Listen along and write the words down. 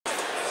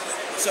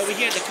So we're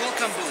here at the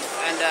Qualcomm booth,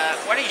 and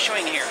what are you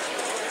showing here?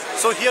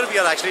 So here we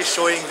are actually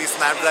showing the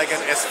Snapdragon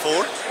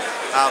S4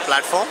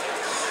 platform,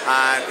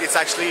 and it's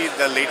actually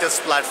the latest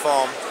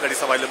platform that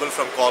is available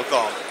from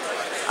Qualcomm,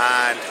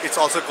 and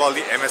it's also called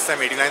the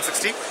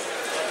MSM8960.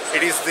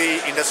 It is the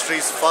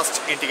industry's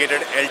first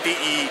integrated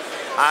LTE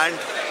and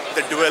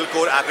the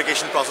dual-core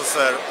application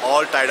processor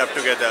all tied up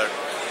together.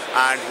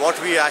 And what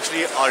we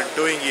actually are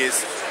doing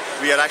is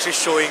we are actually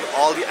showing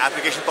all the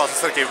application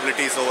processor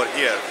capabilities over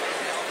here.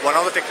 One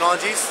of the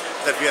technologies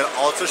that we are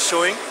also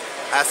showing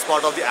as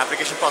part of the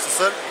application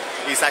processor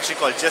is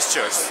actually called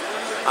gestures.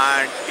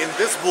 And in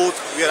this booth,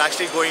 we are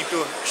actually going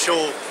to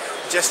show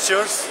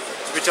gestures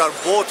which are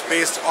both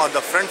based on the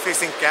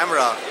front-facing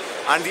camera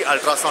and the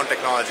ultrasound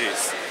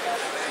technologies.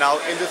 Now,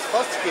 in this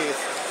first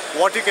case,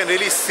 what you can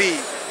really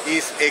see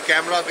is a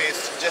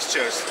camera-based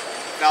gestures.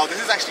 Now, this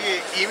is actually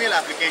an email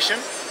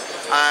application,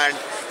 and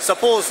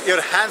suppose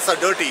your hands are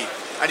dirty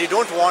and you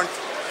don't want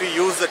to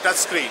use the touch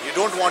screen, you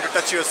don't want to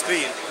touch your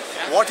screen,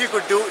 what you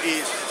could do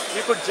is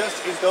you could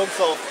just in terms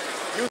of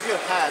use your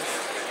hands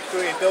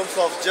to in terms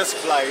of just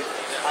glide,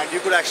 and you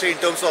could actually in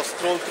terms of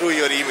scroll through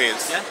your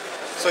emails. Yeah.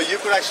 So you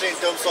could actually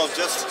in terms of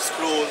just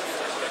scroll,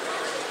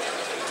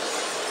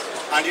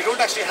 and you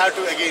don't actually have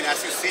to, again, as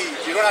you see,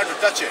 you don't have to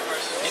touch it.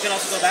 You can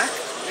also go back?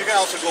 You can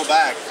also go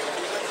back.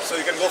 So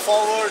you can go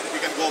forward, you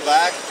can go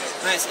back.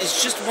 Nice.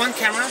 It's just one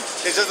camera?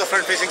 It's just the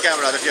front-facing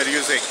camera that you're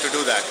using to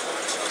do that.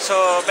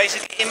 So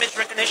basically image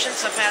recognition,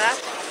 something like that?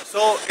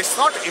 So it's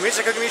not image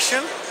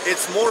recognition,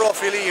 it's more of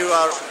really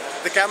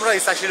the camera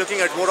is actually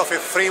looking at more of a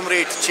frame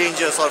rate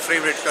changes or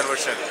frame rate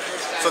conversion.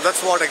 So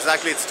that's what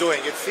exactly it's doing.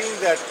 It's seeing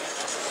that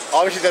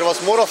obviously there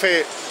was more of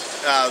a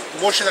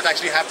motion that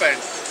actually happened.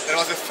 There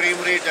was a frame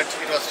rate that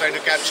it was trying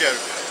to capture.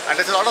 And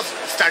there's a lot of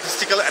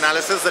statistical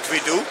analysis that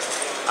we do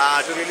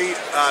to really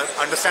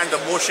understand the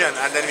motion,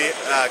 and then we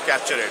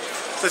capture it.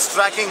 So it's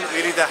tracking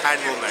really the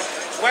hand movement.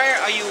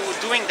 Where are you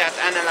doing that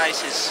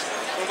analysis?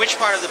 In which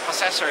part of the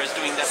processor is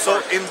doing that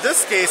So work? in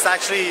this case,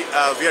 actually,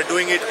 we are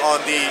doing it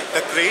on the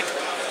crate.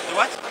 The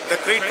what?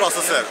 The crate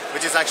processor,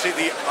 which is actually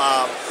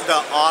the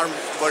ARM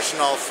version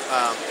of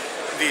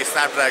the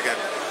Snapdragon.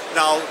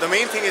 Now, the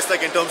main thing is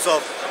like in terms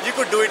of, you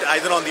could do it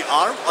either on the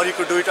ARM or you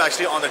could do it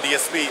actually on the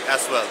DSP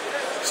as well.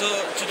 So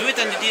to do it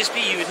on the DSP,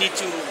 you would need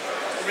to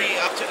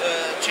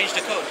change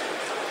the code.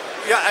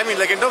 Yeah, I mean,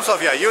 like in terms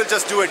of, yeah, you'll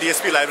just do a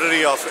DSP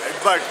library of it,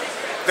 but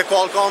the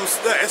Qualcomm's,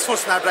 the S4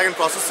 Snapdragon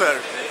processor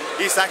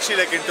is actually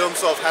like in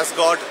terms of has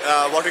got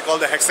what we call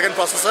the hexagon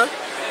processor,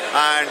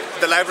 and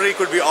the library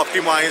could be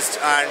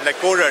optimized and like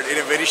coded in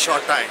a very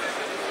short time.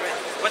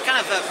 What kind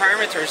of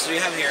parameters do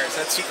you have here? Is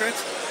that secret?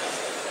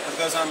 What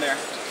goes on there?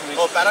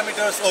 Oh,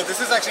 parameters. Oh,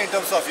 this is actually in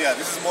terms of, yeah,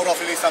 this is more of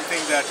really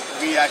something that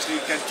we actually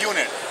can tune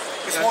it.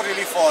 It's more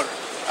really for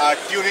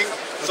tuning.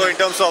 So in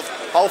terms of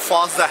how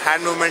fast the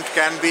hand movement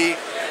can be,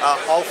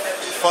 how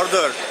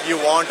further you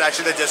want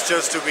actually the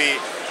gestures to be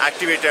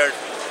activated.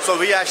 So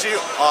we actually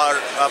are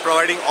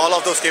providing all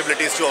of those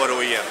capabilities to our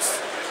OEMs.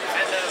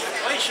 And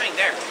what are you showing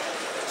there?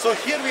 So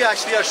here we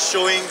actually are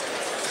showing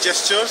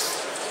gestures,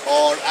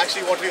 or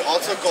actually what we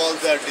also call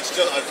the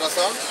digital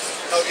ultrasound.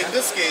 Now in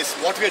this case,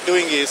 what we are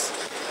doing is,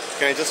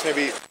 can I just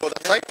maybe go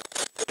that side?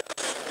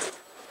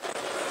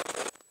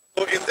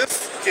 So in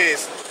this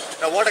case,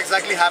 now what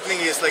exactly happening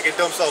is like in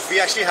terms of, we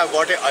actually have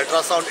got an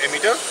ultrasound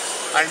emitter,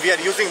 and we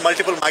are using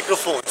multiple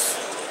microphones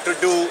to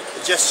do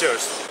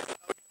gestures.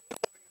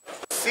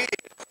 See,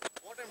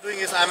 what I'm doing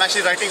is I'm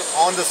actually writing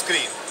on the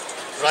screen,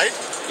 right?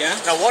 Yeah.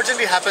 Now what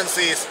generally happens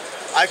is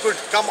I could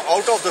come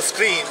out of the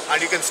screen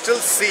and you can still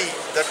see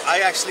that I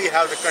actually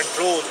have the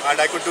control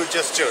and I could do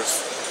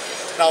gestures.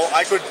 Now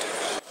I could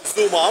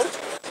zoom out,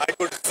 I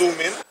could zoom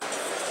in,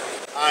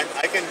 and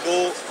I can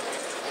go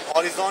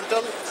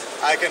horizontal,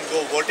 I can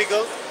go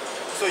vertical.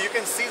 So you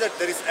can see that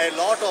there is a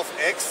lot of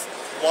X,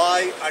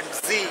 Y and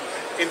Z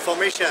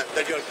information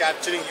that you're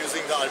capturing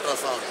using the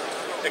ultrasound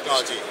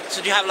technology.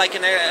 So do you have like a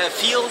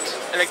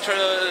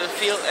electrostatic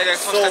field?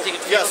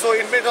 Yeah, so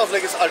in mid of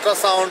like it's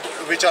ultrasound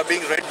which are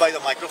being read by the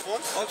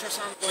microphones.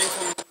 Ultrasound going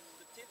from the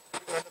tip to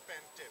the pen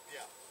tip,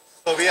 yeah.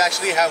 So we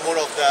actually have more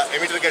of the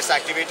emitter gets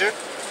activated.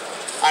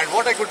 And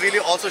what I could really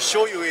also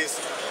show you is,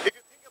 if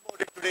you think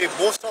about it today,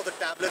 most of the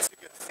tablets you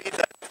can see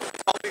that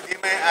probably they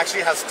may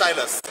actually have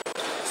stylus.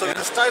 So with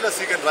the stylus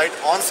you can write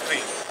on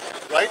screen,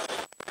 right?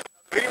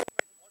 What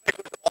I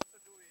could also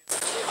do is,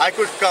 I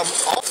could come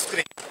off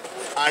screen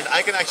and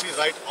I can actually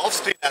write off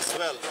screen as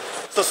well.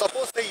 So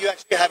suppose say you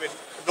actually have a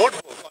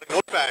notebook or a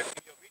notepad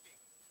in your meeting,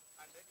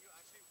 and then you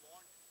actually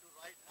want to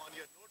write on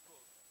your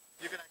notebook,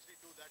 you can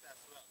actually do that as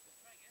well.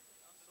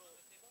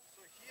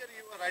 So here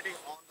you are writing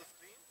on the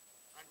screen,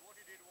 and what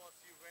you did was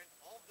you went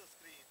off the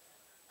screen,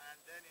 and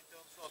then in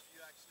terms of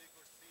you actually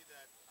could see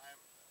that I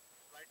am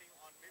writing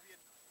on maybe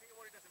think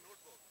about it as a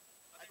notebook.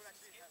 I could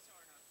actually have,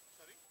 or not?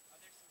 Sorry? Are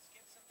there some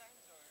skips sometimes,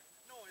 or?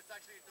 No, it's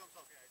actually in terms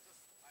of, yeah, it's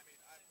just, I mean,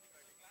 I'm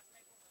writing.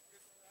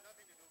 It's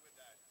nothing to do with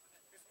that.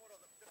 It's more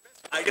of the best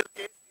ideal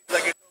case is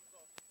like in terms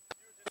of,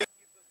 you just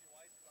keep this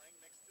device lying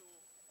next to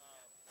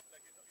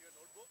like your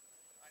notebook,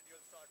 and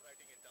you'll start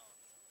writing it down.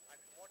 And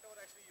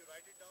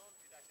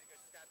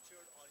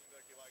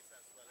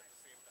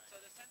So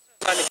the sensors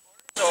are in the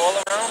corners or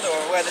all around, or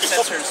where the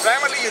sensors? So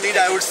primarily you need,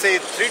 I would say,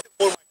 3 to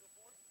 4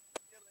 microphones.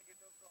 Here, like in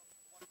terms of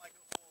one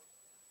microphone,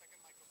 second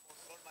microphone,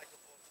 third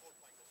microphone,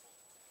 fourth microphone.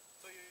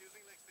 So you're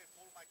using, like, say,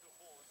 4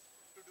 microphones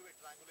to do a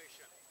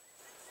triangulation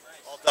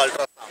of the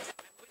ultrasound. And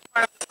which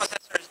part of the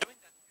processor is doing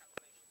that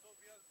calculation? So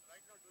we are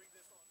right now doing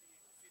this on the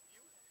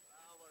CPU,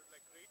 our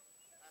like rate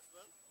as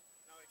well.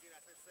 Now again,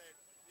 as I said,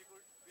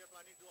 we are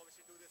planning to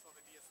obviously do this on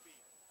the DSP,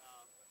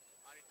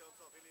 and in terms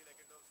of really like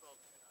in terms of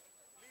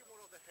leave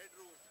more of the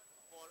headroom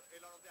for a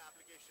lot of the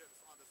applications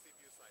on the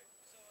CPU side.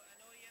 So an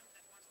OEM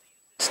that wants to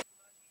use this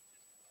technology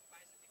just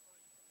buys the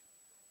technology.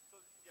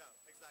 So yeah,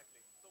 exactly.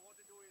 So what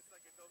they do is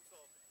like in terms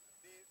of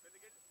when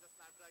they get the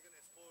Snapdragon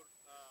S4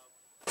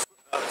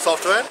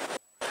 software,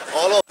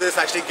 all of this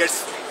actually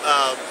gets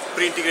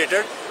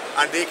pre-integrated,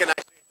 and they can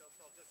actually in terms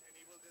of just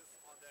enable this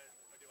on their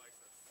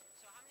devices.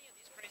 So how many of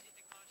these crazy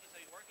technologies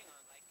are you working on?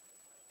 Like,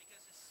 because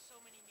there's so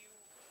many new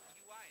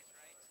UIs,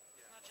 right?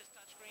 It's not just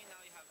touchscreen.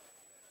 Now you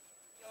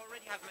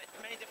already have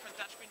many different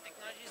touchscreen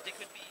technologies. They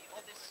could be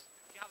all this.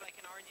 You have like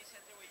an R&D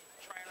center where you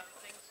try a lot of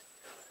things.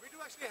 We do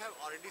actually have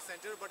R&D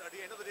center, but at the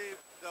end of the day,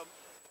 the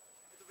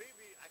way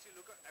we actually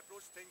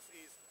approach things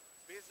is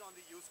based on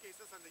the use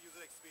cases and the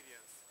user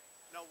experience.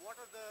 Now, what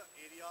are the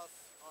areas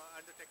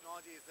and the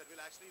technologies that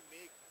will actually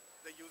make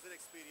the user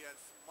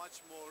experience much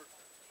more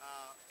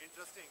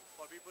interesting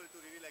for people to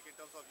really like in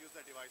terms of use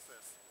their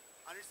devices?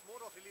 And it's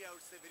more of really, I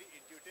would say, very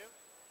intuitive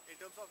in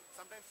terms of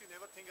sometimes you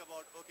never think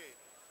about, okay,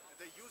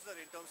 the user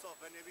in terms of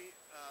when maybe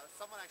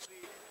someone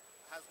actually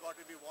has got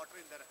maybe water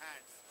in their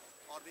hands,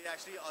 or they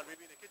actually are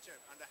maybe in the kitchen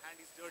and the hand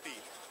is dirty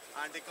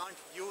and they can't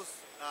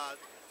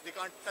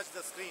touch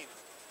the screen.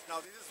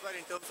 Now this is where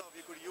in terms of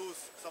you could use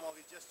some of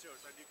the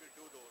gestures and you could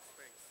do those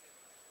things.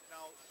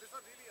 Now these are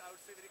really, I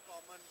would say, very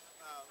common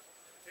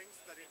things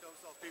that in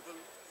terms of people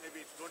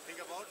maybe don't think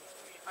about,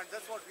 and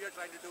that's what we are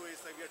trying to do is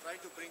we are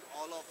trying to bring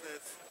all of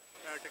this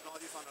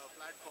technologies on our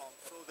platform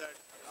so that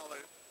our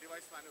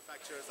device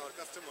manufacturers, our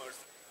customers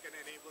can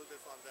enable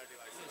this on their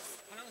devices.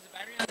 How long is the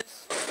battery on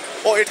this?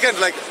 Oh, it can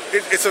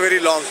it's a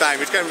very long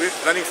time. It can be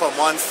running for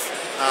months.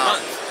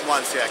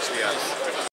 Months, yeah, actually, yeah.